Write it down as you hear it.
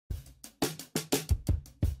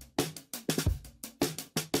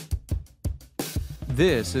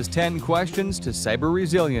This is 10 Questions to Cyber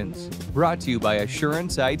Resilience, brought to you by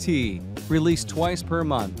Assurance IT. Released twice per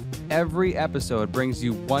month, every episode brings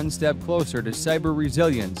you one step closer to cyber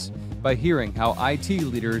resilience by hearing how IT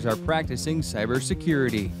leaders are practicing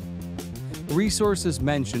cybersecurity. Resources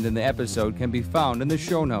mentioned in the episode can be found in the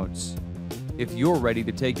show notes. If you're ready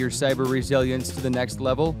to take your cyber resilience to the next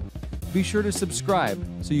level, be sure to subscribe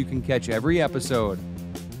so you can catch every episode.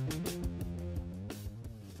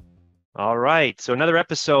 All right, so another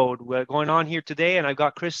episode going on here today, and I've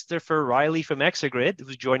got Christopher Reily from ExaGrid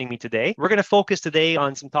who's joining me today. We're going to focus today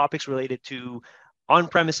on some topics related to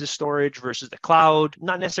on-premises storage versus the cloud,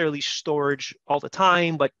 not necessarily storage all the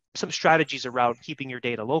time, but some strategies around keeping your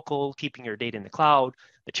data local, keeping your data in the cloud,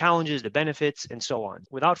 the challenges, the benefits, and so on.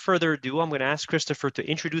 Without further ado, I'm going to ask Christopher to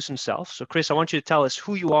introduce himself. So Chris, I want you to tell us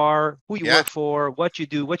who you are, who you work for, what you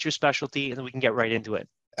do, what's your specialty, and then we can get right into it.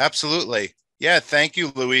 Absolutely. Yeah, thank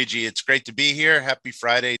you, Luigi. It's great to be here. Happy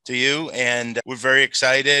Friday to you. And we're very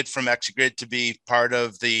excited from ExaGrid to be part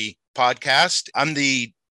of the podcast. I'm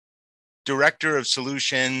the Director of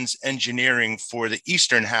Solutions Engineering for the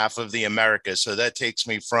eastern half of the Americas. So that takes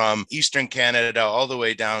me from Eastern Canada all the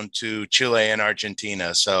way down to Chile and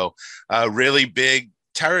Argentina. So really big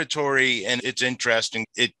territory, and it's interesting.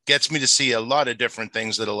 It gets me to see a lot of different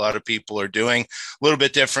things that a lot of people are doing, a little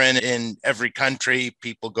bit different in every country.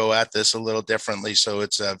 People go at this a little differently. So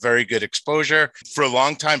it's a very good exposure. For a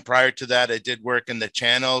long time prior to that, I did work in the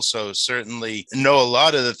channel. So certainly know a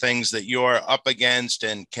lot of the things that you're up against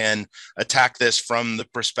and can attack this from the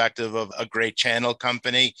perspective of a great channel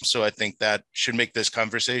company. So I think that should make this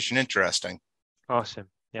conversation interesting. Awesome.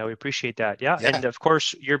 Yeah, we appreciate that. Yeah. And of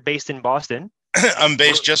course, you're based in Boston. I'm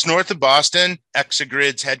based just north of Boston.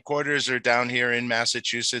 ExaGrid's headquarters are down here in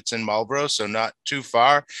Massachusetts in Marlborough, so not too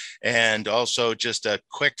far. And also just a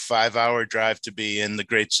quick 5-hour drive to be in the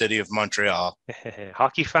great city of Montreal.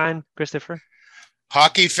 Hockey fan, Christopher?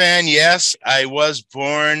 Hockey fan, yes. I was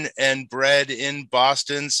born and bred in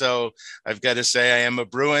Boston, so I've got to say I am a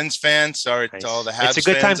Bruins fan. Sorry to all the Habs fans. It's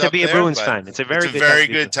a good time to be a Bruins fan. It's a very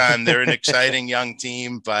good time. They're an exciting young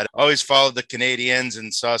team, but always followed the Canadians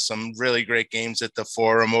and saw some really great games at the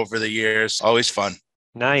Forum over the years. Always fun.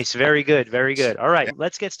 Nice. Very good. Very good. All right,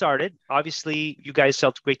 let's get started. Obviously, you guys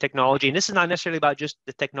sell great technology, and this is not necessarily about just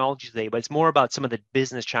the technology today, but it's more about some of the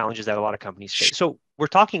business challenges that a lot of companies face. So we're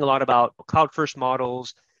talking a lot about cloud-first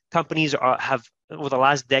models. Companies have, over the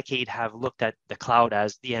last decade, have looked at the cloud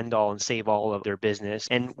as the end-all and save-all of their business.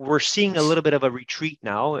 And we're seeing a little bit of a retreat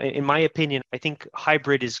now. In my opinion, I think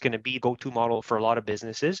hybrid is going to be a go-to model for a lot of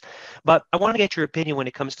businesses. But I want to get your opinion when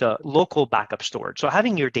it comes to local backup storage. So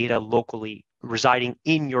having your data locally residing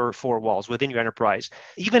in your four walls within your enterprise,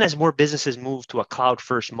 even as more businesses move to a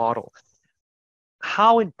cloud-first model,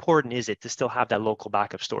 how important is it to still have that local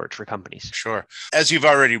backup storage for companies? Sure. As you've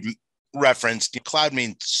already referenced, cloud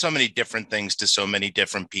means so many different things to so many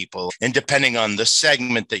different people. And depending on the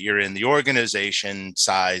segment that you're in, the organization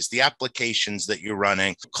size, the applications that you're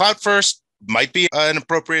running, cloud first might be an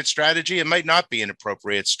appropriate strategy. It might not be an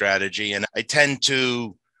appropriate strategy. And I tend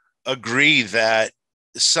to agree that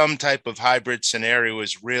some type of hybrid scenario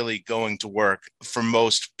is really going to work for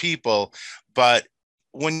most people. But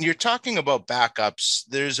when you're talking about backups,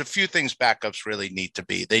 there's a few things backups really need to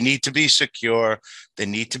be. They need to be secure. They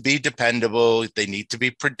need to be dependable. They need to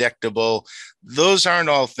be predictable. Those aren't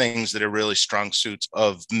all things that are really strong suits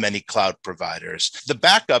of many cloud providers. The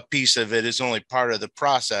backup piece of it is only part of the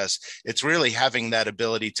process. It's really having that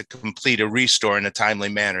ability to complete a restore in a timely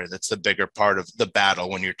manner. That's the bigger part of the battle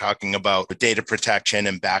when you're talking about data protection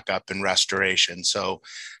and backup and restoration. So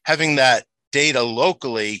having that data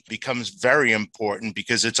locally becomes very important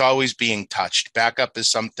because it's always being touched. Backup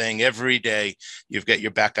is something every day. You've got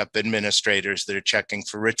your backup administrators that are checking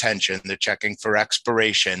for retention, they're checking for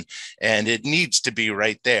expiration, and it needs to be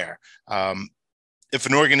right there. If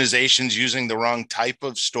an organization's using the wrong type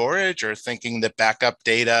of storage or thinking that backup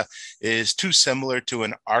data is too similar to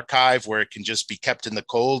an archive where it can just be kept in the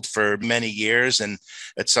cold for many years and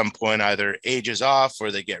at some point either ages off or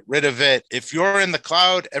they get rid of it. If you're in the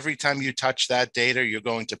cloud, every time you touch that data, you're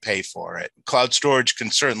going to pay for it. Cloud storage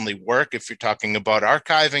can certainly work if you're talking about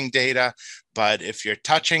archiving data, but if you're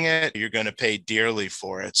touching it, you're going to pay dearly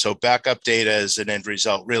for it. So backup data as an end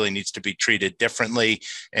result really needs to be treated differently.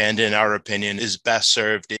 And in our opinion, is best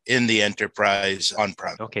served in the enterprise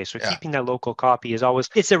on-prem. Okay, so keeping that local copy is always,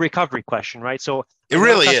 it's a recovery question, right? So it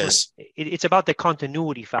really is. It's about the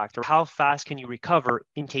continuity factor. How fast can you recover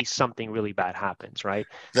in case something really bad happens, right?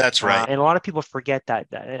 That's right. And a lot of people forget that.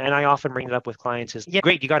 And I often bring it up with clients is, yeah,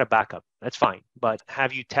 great, you got a backup. That's fine. But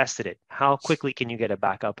have you tested it? How quickly can you get it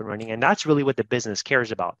back up and running? And that's really what the business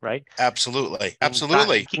cares about, right? Absolutely. And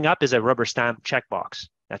Absolutely. backing up is a rubber stamp checkbox.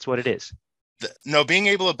 That's what it is. No, being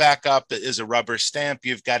able to back up is a rubber stamp.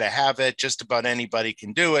 You've got to have it. Just about anybody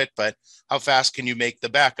can do it. But how fast can you make the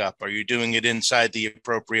backup? Are you doing it inside the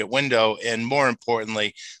appropriate window? And more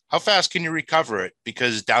importantly, how fast can you recover it?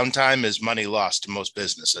 Because downtime is money lost to most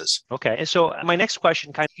businesses. Okay. And so my next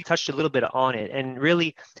question, kind of, you touched a little bit on it. And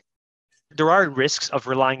really, there are risks of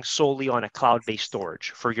relying solely on a cloud-based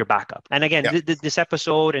storage for your backup. And again, this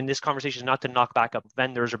episode and this conversation is not to knock backup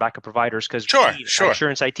vendors or backup providers, because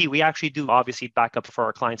Assurance IT, we actually do obviously backup for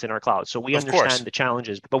our clients in our cloud. So we understand the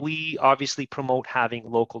challenges, but we obviously promote having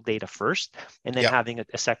local data first and then having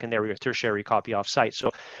a secondary or tertiary copy offsite.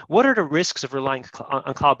 So what are the risks of relying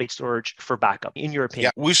on cloud-based storage for backup, in your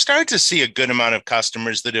opinion? Yeah, we've started to see a good amount of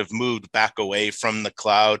customers that have moved back away from the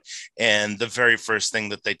cloud. And the very first thing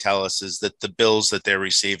that they tell us is that the bills that they're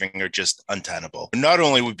receiving are just untenable. Not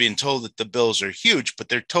only are we being told that the bills are huge, but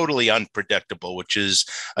they're totally unpredictable, which is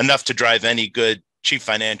enough to drive any good chief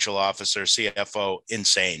financial officer, CFO,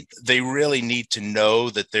 insane. They really need to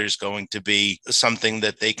know that there's going to be something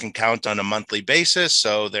that they can count on a monthly basis,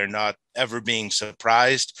 so they're not ever being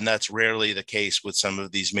surprised. And that's rarely the case with some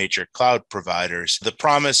of these major cloud providers. The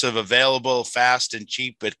promise of available, fast, and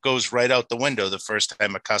cheap, it goes right out the window the first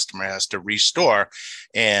time a customer has to restore.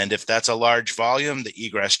 And if that's a large volume, the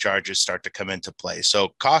egress charges start to come into play. So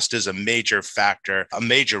cost is a major factor, a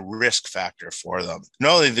major risk factor for them.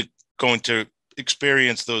 Not only the going to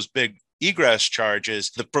experience those big egress charges,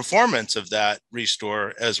 the performance of that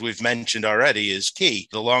restore, as we've mentioned already, is key.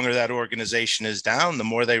 The longer that organization is down, the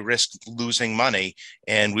more they risk losing money.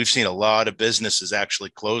 And we've seen a lot of businesses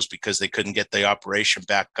actually close because they couldn't get the operation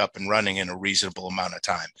back up and running in a reasonable amount of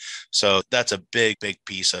time. So that's a big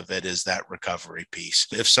piece of it, is that recovery piece.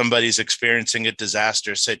 If somebody's experiencing a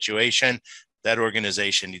disaster situation, that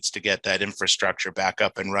organization needs to get that infrastructure back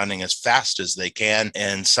up and running as fast as they can.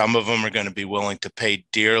 And some of them are going to be willing to pay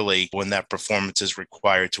dearly when that performance is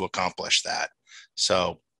required to accomplish that.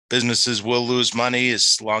 So businesses will lose money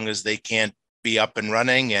as long as they can't be up and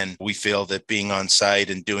running. And we feel that being on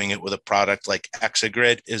site and doing it with a product like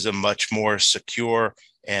ExaGrid is a much more secure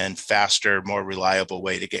and faster, more reliable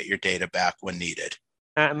way to get your data back when needed.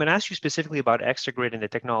 I'm going to ask you specifically about ExaGrid and the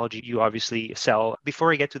technology you obviously sell.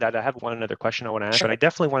 Before I get to that, I have one other question I want to ask, but I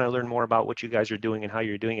definitely want to learn more about what you guys are doing and how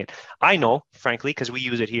you're doing it. I know, frankly, because we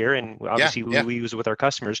use it here and obviously we use it with our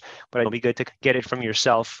customers, but it'll be good to get it from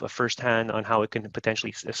yourself firsthand on how it can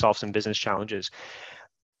potentially solve some business challenges.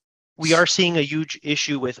 We are seeing a huge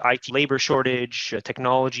issue with IT labor shortage,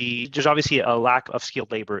 technology. There's obviously a lack of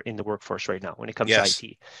skilled labor in the workforce right now when it comes to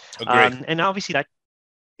IT. And obviously that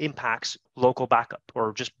impacts local backup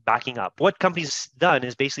or just backing up. What companies done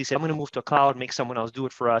is basically say, I'm going to move to a cloud, make someone else do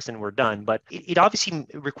it for us, and we're done. But it obviously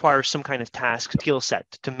requires some kind of task skill set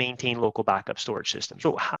to maintain local backup storage systems.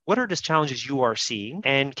 So what are the challenges you are seeing,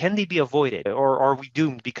 and can they be avoided, or are we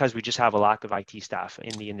doomed because we just have a lack of IT staff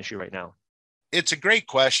in the industry right now? It's a great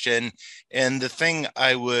question. And the thing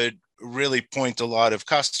I would really point a lot of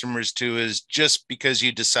customers to is, just because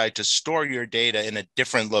you decide to store your data in a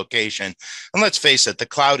different location, and let's face it, the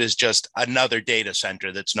cloud is just another data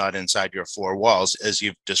center that's not inside your four walls, as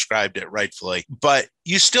you've described it rightfully, but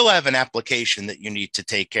you still have an application that you need to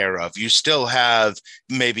take care of. You still have,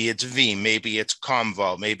 maybe it's Veeam, maybe it's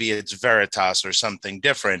Commvault, maybe it's Veritas or something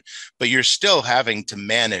different, but you're still having to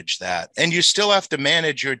manage that. And you still have to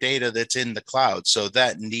manage your data that's in the cloud. So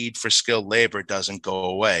that need for skilled labor doesn't go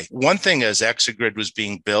away. One thing, as ExaGrid was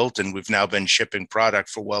being built, and we've now been shipping product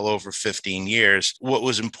for well over 15 years, what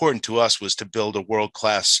was important to us was to build a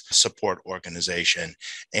world-class support organization.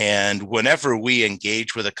 And whenever we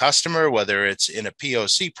engage with a customer, whether it's in a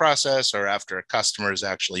POC process or after a customer has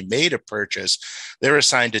actually made a purchase, they're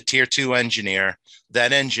assigned a tier 2 engineer.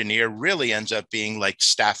 That engineer really ends up being like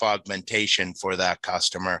staff augmentation for that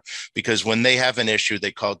customer, because when they have an issue,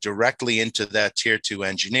 they call directly into that tier 2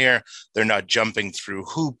 engineer. They're not jumping through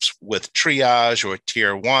hoops with triage or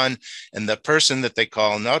tier 1. And the person that they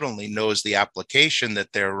call not only knows the application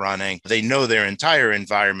that they're running, they know their entire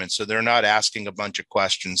environment. So they're not asking a bunch of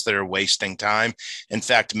questions that are wasting time. In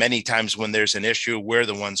fact, many times when there's an issue, we're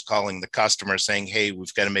the ones calling the customer saying, hey,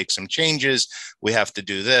 we've got to make some changes. We have to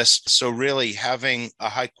do this. So really having a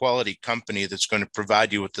high quality company that's going to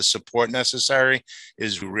provide you with the support necessary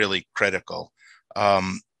is really critical.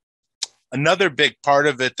 Another big part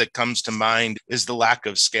of it that comes to mind is the lack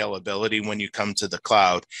of scalability when you come to the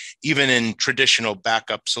cloud. Even in traditional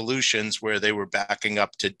backup solutions where they were backing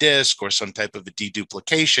up to disk or some type of a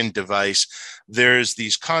deduplication device, there's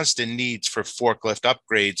these constant needs for forklift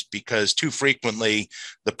upgrades because too frequently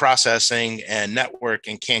the processing and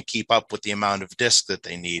networking can't keep up with the amount of disk that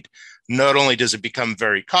they need. Not only does it become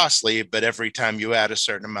very costly, but every time you add a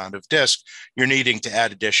certain amount of disk, you're needing to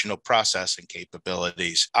add additional processing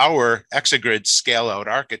capabilities. Our ExaGrid scale-out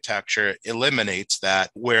architecture eliminates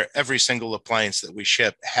that, where every single appliance that we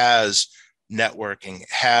ship has networking,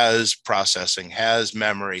 has processing, has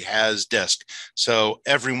memory, has disk. So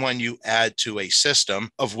every one you add to a system,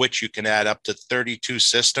 of which you can add up to 32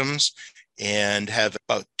 systems, and have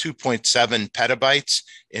about 2.7 petabytes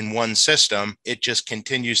in one system, it just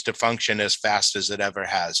continues to function as fast as it ever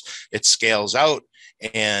has. It scales out,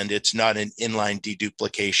 and it's not an inline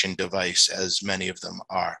deduplication device as many of them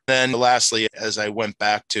are. Then lastly, as I went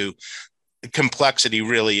back to, complexity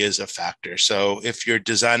really is a factor. So if you're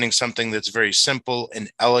designing something that's very simple and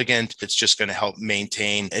elegant, it's just going to help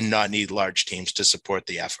maintain and not need large teams to support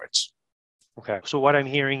the efforts. Okay. So what I'm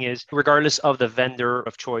hearing is, regardless of the vendor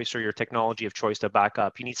of choice or your technology of choice to back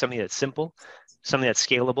up, you need something that's simple, something that's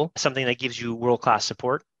scalable, something that gives you world-class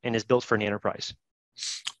support and is built for an enterprise.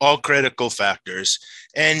 All critical factors.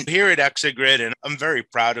 And here at ExaGrid, and I'm very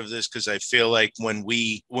proud of this because I feel like when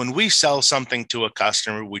we sell something to a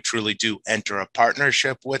customer, we truly do enter a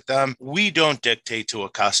partnership with them. We don't dictate to a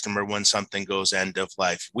customer when something goes end of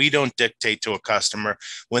life. We don't dictate to a customer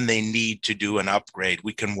when they need to do an upgrade.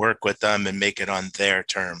 We can work with them and make it on their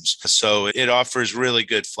terms. So it offers really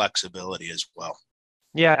good flexibility as well.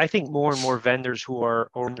 Yeah, I think more and more vendors who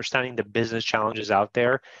are understanding the business challenges out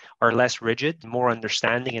there are less rigid, more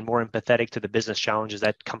understanding and more empathetic to the business challenges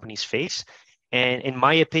that companies face. And in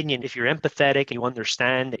my opinion, if you're empathetic and you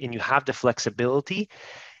understand and you have the flexibility,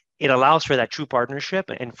 it allows for that true partnership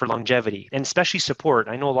and for longevity, and especially support.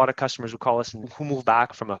 I know a lot of customers who call us and who move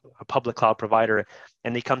back from a public cloud provider,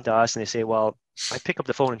 and they come to us and they say, well, I pick up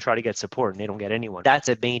the phone and try to get support and they don't get anyone. That's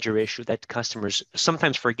a major issue that customers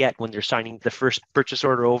sometimes forget when they're signing the first purchase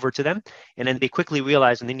order over to them. And then they quickly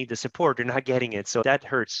realize when they need the support, they're not getting it. So that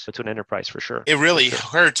hurts to an enterprise for sure. It really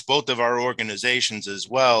hurts both of our organizations as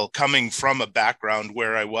well. Coming from a background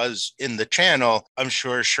where I was in the channel, I'm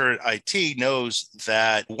sure IT knows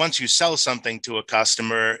that once you sell something to a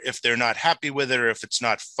customer, if they're not happy with it or if it's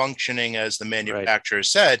not functioning as the manufacturer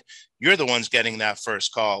said, you're the ones getting that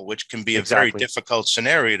first call, which can be a very difficult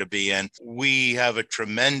scenario to be in. We have a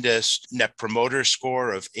tremendous net promoter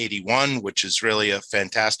score of 81, which is really a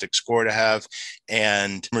fantastic score to have.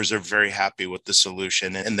 And customers are very happy with the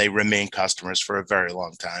solution and they remain customers for a very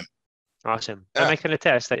long time. Awesome. Yeah. And I can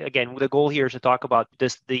attest that, again, the goal here is to talk about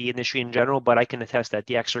the industry in general, but I can attest that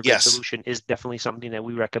the ExaGrid solution is definitely something that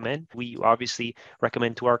we recommend. We obviously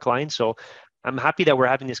recommend to our clients. So I'm happy that we're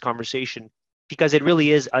having this conversation, because it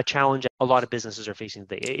really is a challenge a lot of businesses are facing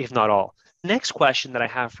today, if not all. Next question that I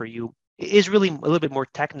have for you is really a little bit more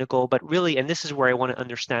technical, but really, and this is where I want to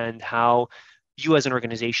understand how you as an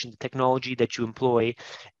organization, the technology that you employ,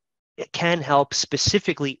 it can help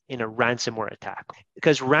specifically in a ransomware attack.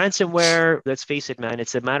 Because ransomware, let's face it, man,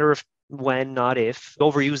 it's a matter of when, not if.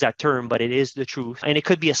 Overuse that term, but it is the truth. And it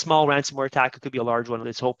could be a small ransomware attack. It could be a large one.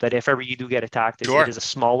 Let's hope that if ever you do get attacked, it is a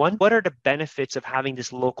small one. What are the benefits of having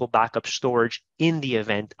this local backup storage in the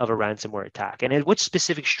event of a ransomware attack? And what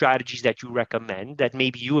specific strategies that you recommend that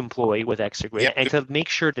maybe you employ with ExaGrid and to make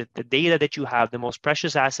sure that the data that you have, the most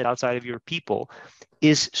precious asset outside of your people,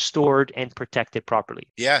 is stored and protected properly?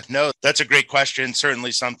 Yeah, no, that's a great question.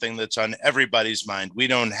 Certainly something that's on everybody's mind. We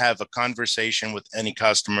don't have a conversation with any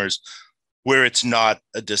customers where it's not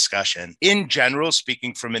a discussion. In general,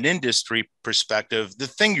 speaking from an industry perspective, the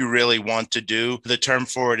thing you really want to do, the term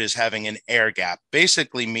for it is having an air gap,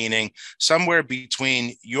 basically meaning somewhere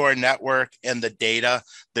between your network and the data,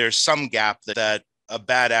 there's some gap that a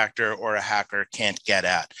bad actor or a hacker can't get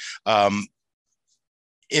at.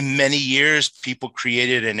 In many years, people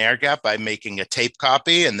created an air gap by making a tape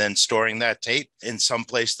copy and then storing that tape in some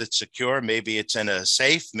place that's secure. Maybe it's in a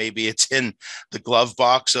safe, maybe it's in the glove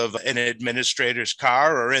box of an administrator's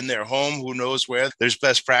car or in their home, who knows where. There's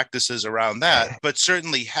best practices around that. But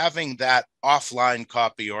certainly having that offline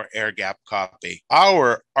copy or air gap copy.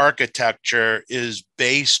 Our architecture is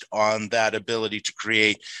based on that ability to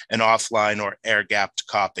create an offline or air gapped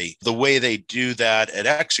copy. The way they do that at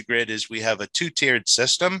ExaGrid is we have a two-tiered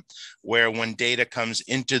system where when data comes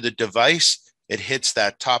into the device, it hits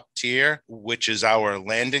that top tier, which is our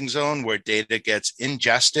landing zone where data gets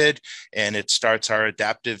ingested and it starts our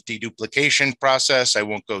adaptive deduplication process. I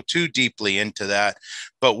won't go too deeply into that,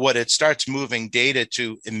 but what it starts moving data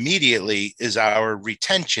to immediately is our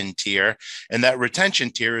retention tier. And that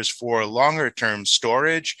retention tier is for longer term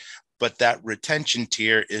storage, but that retention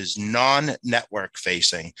tier is non-network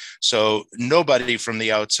facing. So nobody from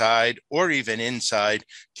the outside or even inside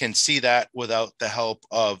can see that without the help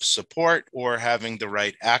of support or having the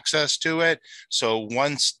right access to it. So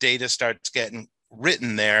once data starts getting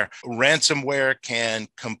written there, ransomware can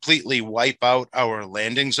completely wipe out our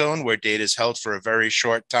landing zone where data is held for a very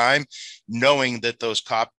short time, knowing that those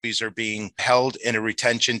copies are being held in a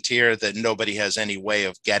retention tier that nobody has any way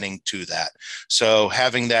of getting to that. So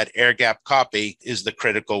having that air gap copy is the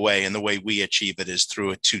critical way, and the way we achieve it is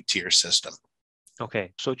through a two-tier system.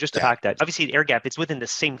 Okay, so just to pack that, obviously air gap, it's within the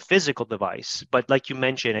same physical device, but like you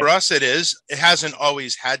mentioned, for us it is. It hasn't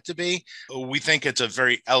always had to be. We think it's a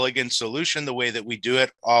very elegant solution the way that we do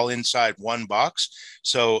it, all inside one box.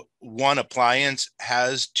 So one appliance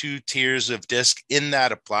has two tiers of disk in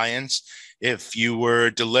that appliance. If you were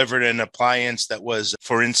delivered an appliance that was,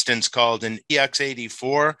 for instance, called an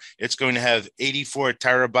EX84, it's going to have 84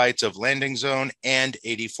 terabytes of landing zone and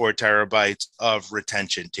 84 terabytes of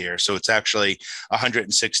retention tier. So it's actually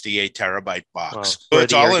 168 terabyte box. Wow. So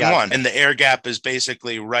it's all in one. And the air gap is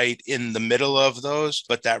basically right in the middle of those,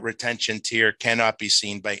 but that retention tier cannot be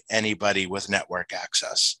seen by anybody with network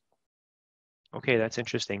access. Okay, that's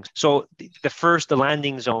interesting. So the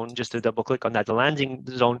landing zone, just to double click on that, the landing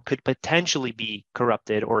zone could potentially be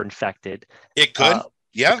corrupted or infected. It could.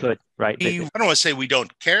 Yeah. It could, right? I don't want to say we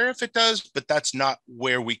don't care if it does, but that's not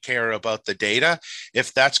where we care about the data.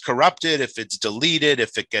 If that's corrupted, if it's deleted,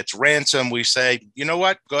 if it gets ransom, we say, you know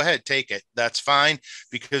what, go ahead, take it. That's fine,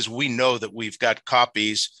 because we know that we've got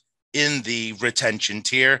copies in the retention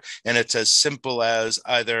tier, and it's as simple as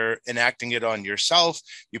either enacting it on yourself,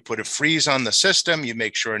 you put a freeze on the system, you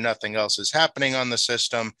make sure nothing else is happening on the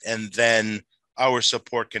system, and then our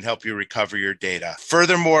support can help you recover your data.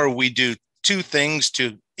 Furthermore, we do two things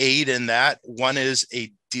to aid in that. One is a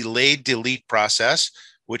delayed delete process,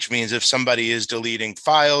 which means if somebody is deleting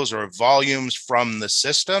files or volumes from the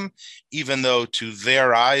system, even though to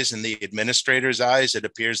their eyes and the administrator's eyes, it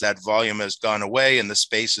appears that volume has gone away and the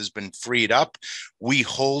space has been freed up, we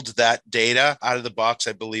hold that data out of the box.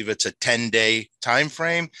 I believe it's a 10-day time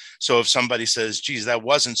frame. So if somebody says, geez, that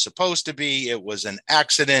wasn't supposed to be, it was an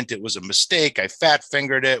accident, it was a mistake, I fat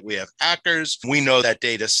fingered it, we have hackers, we know that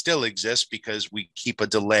data still exists because we keep a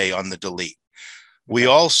delay on the delete. We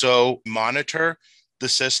also monitor the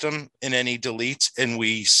system in any deletes, and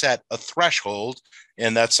we set a threshold,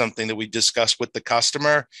 and that's something that we discuss with the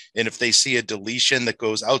customer. And if they see a deletion that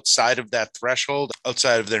goes outside of that threshold,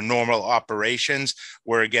 outside of their normal operations,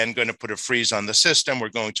 we're again going to put a freeze on the system. We're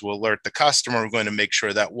going to alert the customer. We're going to make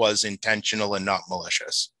sure that was intentional and not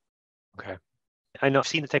malicious. Okay. I know I've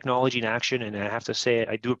seen the technology in action, and I have to say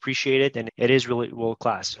I do appreciate it, and it is really world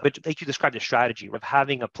class. But like you described, the strategy of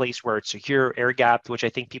having a place where it's secure, air gapped, which I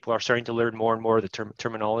think people are starting to learn more and more of the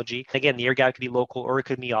terminology. Again, the air gap could be local or it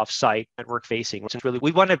could be off-site, network facing. Which is really,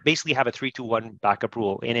 we want to basically have a 3-2-1 backup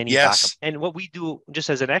rule in any backup. And what we do just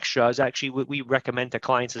as an extra is actually what we recommend to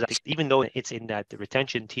clients is that even though it's in that the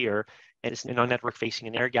retention tier, and it's on-network facing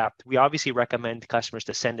an air gap, we obviously recommend customers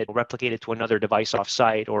to send it, replicate it to another device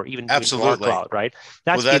off-site, or even to our cloud, right?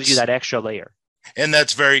 That gives you that extra layer. And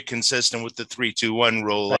that's very consistent with the 3-2-1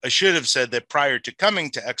 rule. I should have said that prior to coming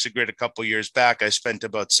to ExaGrid a couple of years back, I spent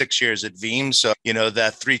about 6 years at Veeam. So,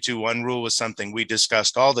 that 3-2-1 rule was something we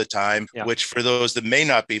discussed all the time, which for those that may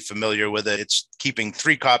not be familiar with it, it's keeping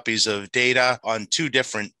 3 copies of data on 2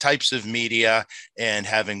 different types of media and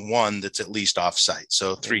having one that's at least offsite.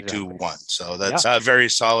 So 3-2-1. So that's a very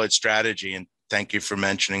solid strategy. And thank you for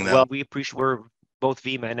mentioning that. Well, we appreciate we're both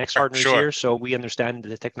Veeam and X partners here, so we understand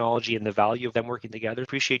the technology and the value of them working together.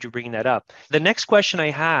 Appreciate you bringing that up. The next question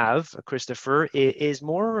I have, Christopher, is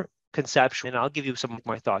more conceptual, and I'll give you some of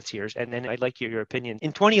my thoughts here, and then I'd like to hear your opinion.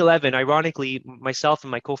 In 2011, ironically, myself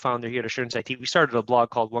and my co-founder here at Assurance IT, we started a blog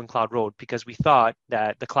called One Cloud Road because we thought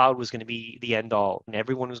that the cloud was going to be the end all, and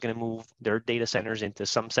everyone was going to move their data centers into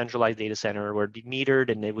some centralized data center where it'd be metered,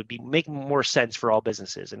 and it would be making more sense for all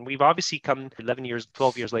businesses. And we've obviously come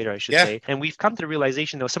 12 years later, I should say, and we've come to the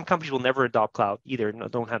realization, though, some companies will never adopt cloud, either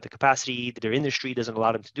don't have the capacity, their industry doesn't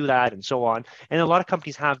allow them to do that, and so on. And a lot of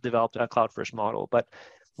companies have developed a cloud-first model, but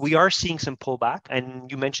we are seeing some pullback, and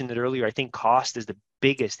you mentioned it earlier. I think cost is the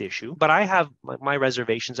biggest issue, but I have my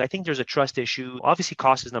reservations. I think there's a trust issue. Obviously,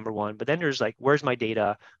 cost is number one, but then there's like, where's my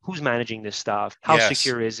data? Who's managing this stuff? How Yes.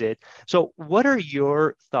 secure is it? So what are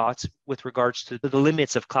your thoughts with regards to the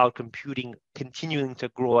limits of cloud computing continuing to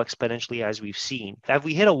grow exponentially as we've seen? Have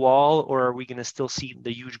we hit a wall, or are we going to still see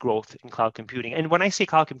the huge growth in cloud computing? And when I say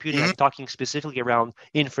cloud computing, I'm talking specifically around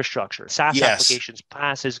infrastructure. SaaS Yes. applications,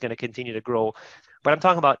 PaaS is going to continue to grow, but I'm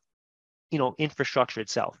talking about, infrastructure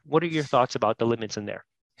itself. What are your thoughts about the limits in there?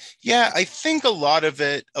 Yeah, I think a lot of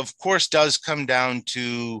it, of course, does come down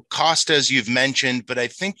to cost, as you've mentioned, but I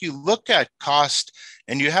think you look at cost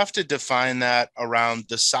and you have to define that around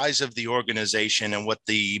the size of the organization and what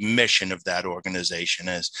the mission of that organization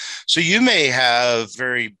is. So you may have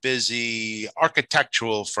very busy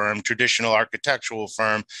traditional architectural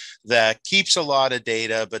firm that keeps a lot of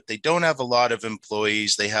data, but they don't have a lot of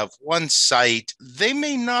employees. They have one site. They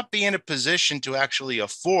may not be in a position to actually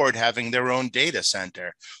afford having their own data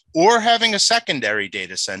center or having a secondary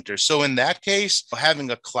data center. So in that case,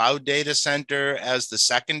 having a cloud data center as the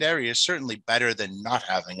secondary is certainly better than not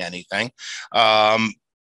having anything.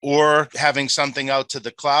 Or having something out to the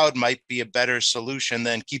cloud might be a better solution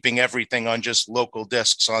than keeping everything on just local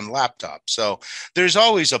disks on laptops. So there's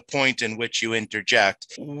always a point in which you interject.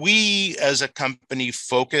 We as a company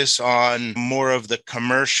focus on more of the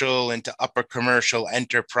commercial into upper commercial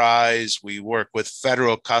enterprise. We work with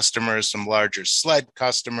federal customers, some larger SLED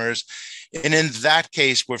customers. And in that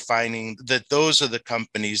case, we're finding that those are the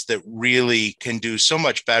companies that really can do so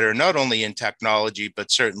much better, not only in technology, but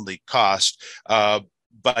certainly cost,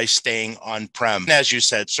 by staying on-prem. As you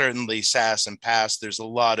said, certainly SaaS and PaaS, there's a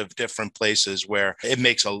lot of different places where it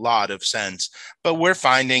makes a lot of sense. But we're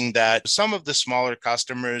finding that some of the smaller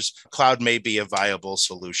customers, cloud may be a viable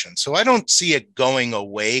solution. So I don't see it going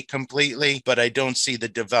away completely, but I don't see the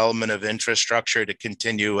development of infrastructure to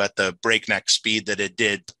continue at the breakneck speed that it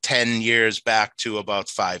did 10 years back to about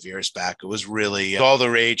 5 years back. It was really all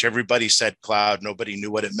the rage. Everybody said cloud. Nobody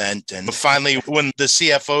knew what it meant. And finally, when the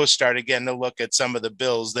CFO started getting to look at some of the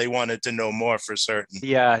bills, they wanted to know more for certain.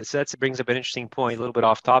 Yeah, so that brings up an interesting point, a little bit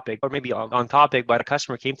off topic, or maybe on topic, but a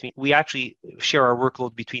customer came to me. We actually share our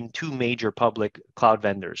workload between two major public cloud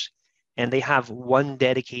vendors, and they have one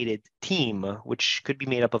dedicated team, which could be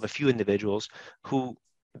made up of a few individuals, who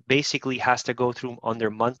basically has to go through on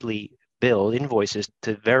their monthly bill invoices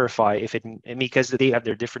to verify if it, because they have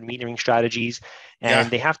their different metering strategies,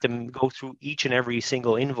 and they have to go through each and every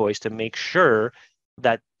single invoice to make sure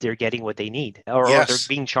that they're getting what they need, or they're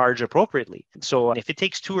being charged appropriately. So if it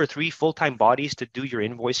takes 2 or 3 full-time bodies to do your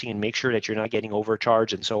invoicing and make sure that you're not getting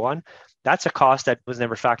overcharged and so on, that's a cost that was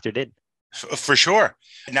never factored in. For sure.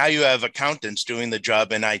 Now you have accountants doing the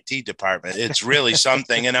job in IT department. It's really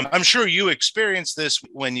something. And I'm sure you experienced this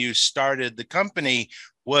when you started the company.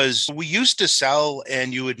 Was we used to sell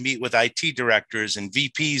and you would meet with IT directors and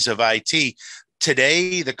VPs of IT.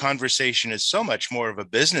 Today, the conversation is so much more of a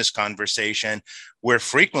business conversation. We're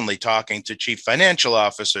frequently talking to chief financial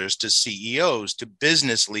officers, to CEOs, to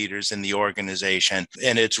business leaders in the organization.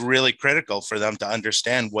 And it's really critical for them to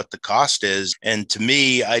understand what the cost is. And to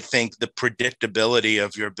me, I think the predictability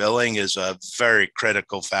of your billing is a very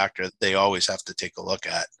critical factor that they always have to take a look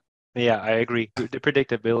at. Yeah, I agree. The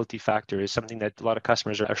predictability factor is something that a lot of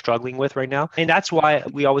customers are struggling with right now. And that's why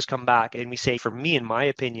we always come back and we say, for me, in my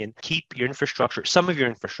opinion, keep your infrastructure, some of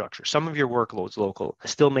your workloads local.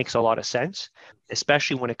 Still makes a lot of sense,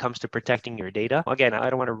 especially when it comes to protecting your data. Again, I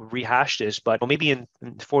don't want to rehash this, but maybe in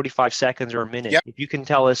 45 seconds or a minute, if you can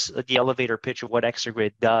tell us the elevator pitch of what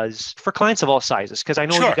ExaGrid does for clients of all sizes, because I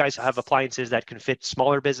know you guys have appliances that can fit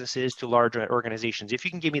smaller businesses to larger organizations. If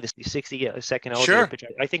you can give me the 60-second elevator pitch,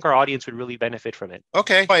 I think our audience would really benefit from it.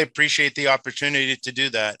 Okay, I appreciate the opportunity to do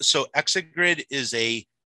that. So ExaGrid is a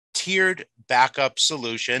tiered backup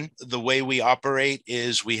solution. The way we operate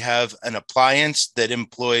is we have an appliance that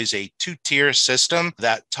employs a 2-tier system.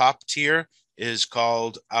 That top tier is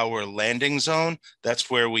called our landing zone.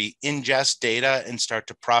 That's where we ingest data and start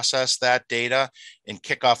to process that data and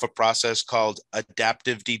kick off a process called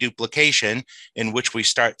adaptive deduplication, in which we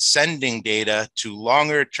start sending data to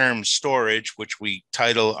longer term storage, which we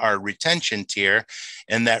title our retention tier.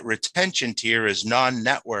 And that retention tier is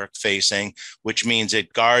non-network facing, which means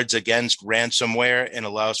it guards against ransomware and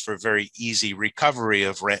allows for very easy recovery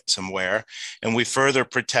of ransomware. And we further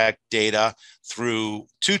protect data through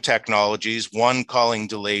 2 technologies. one calling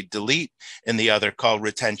delayed delete and the other called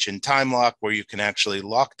retention time lock, where you can actually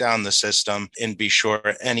lock down the system and be sure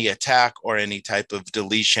any attack or any type of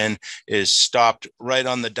deletion is stopped right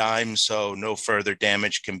on the dime so no further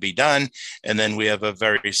damage can be done. And then we have a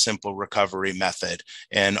very simple recovery method.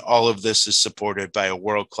 And all of this is supported by a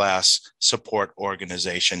world-class support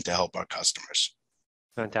organization to help our customers.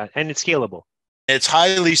 Fantastic. And it's scalable. It's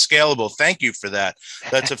highly scalable. Thank you for that.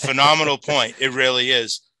 That's a phenomenal point. It really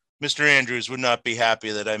is. Mr. Andrews would not be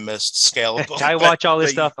happy that I missed scalable. I watch all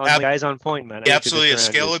this stuff on Guys on Point, man. Absolutely.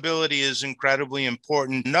 Scalability is incredibly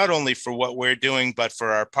important, not only for what we're doing, but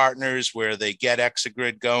for our partners, where they get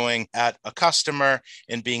ExaGrid going at a customer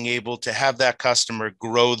and being able to have that customer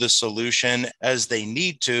grow the solution as they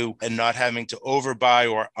need to and not having to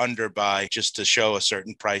overbuy or underbuy just to show a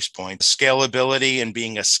certain price point. Scalability and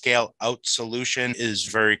being a scale out solution is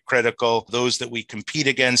very critical. Those that we compete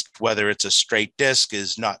against, whether it's a straight disk,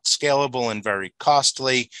 is not scalable and very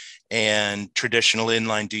costly, and traditional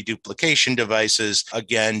inline deduplication devices,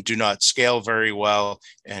 again, do not scale very well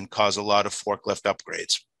and cause a lot of forklift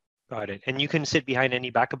upgrades. Got it. And you can sit behind any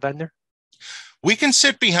backup vendor? We can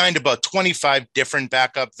sit behind about 25 different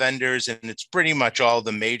backup vendors, and it's pretty much all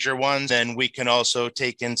the major ones. And we can also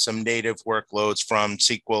take in some native workloads from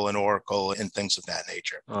SQL and Oracle and things of that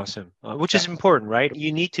nature. Awesome. Which is important, right?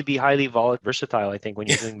 You need to be highly versatile, I think, when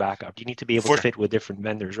you're doing backup. You need to be able to fit with different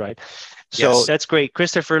vendors, right? So That's great.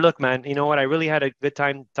 Christopher, look, man, you know what? I really had a good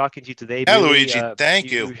time talking to you today. Yeah, Luigi,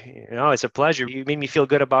 thank you. It's a pleasure. You made me feel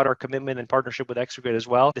good about our commitment and partnership with ExaGrid as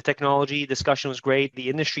well. The technology discussion was great. The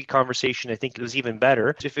industry conversation, I think, was even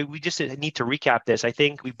better. If we just need to recap this, I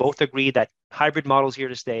think we both agree that hybrid models here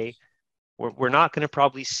to stay. We're not going to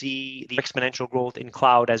probably see the exponential growth in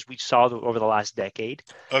cloud as we saw over the last decade.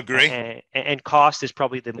 Agree. And cost is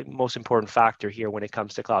probably the most important factor here when it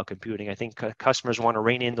comes to cloud computing. I think customers want to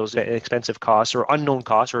rein in those expensive costs or unknown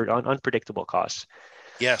costs or unpredictable costs.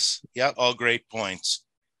 Yes. Yeah. All great points.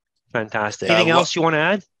 Fantastic. Anything else you want to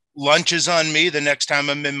add? Lunch is on me the next time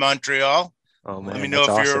I'm in Montreal. Oh, man, let me know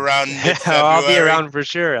if you're around mid-February. I'll be around for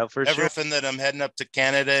sure. Everything that I'm heading up to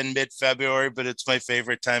Canada in mid-February, but it's my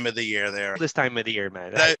favorite time of the year there. This time of the year,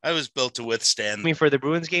 man. I was built to withstand. I mean, for the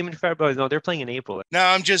Bruins game in February? No, they're playing in April. No,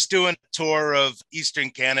 I'm just doing a tour of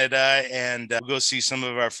Eastern Canada, and we'll go see some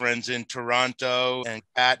of our friends in Toronto and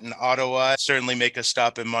Pat in Ottawa. Certainly make a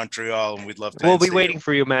stop in Montreal, and we'd love to. We'll be waiting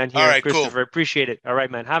for you, man. Here, all right, Christopher. cool. Appreciate it. All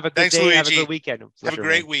right, man. Have a good Thanks, day. Luigi. Have a good weekend. Have a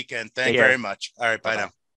great weekend. Thank you very much. All right, bye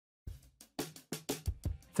now.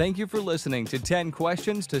 Thank you for listening to 10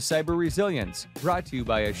 Questions to Cyber Resilience, brought to you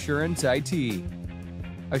by Assurance IT.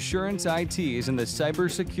 Assurance IT is in the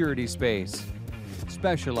cybersecurity space,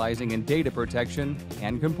 specializing in data protection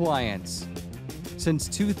and compliance. Since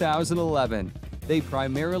 2011, they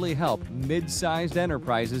primarily help mid-sized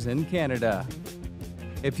enterprises in Canada.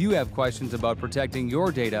 If you have questions about protecting your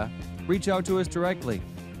data, reach out to us directly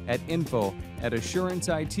at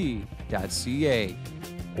info@assuranceit.ca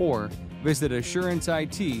or visit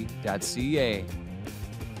assuranceit.ca.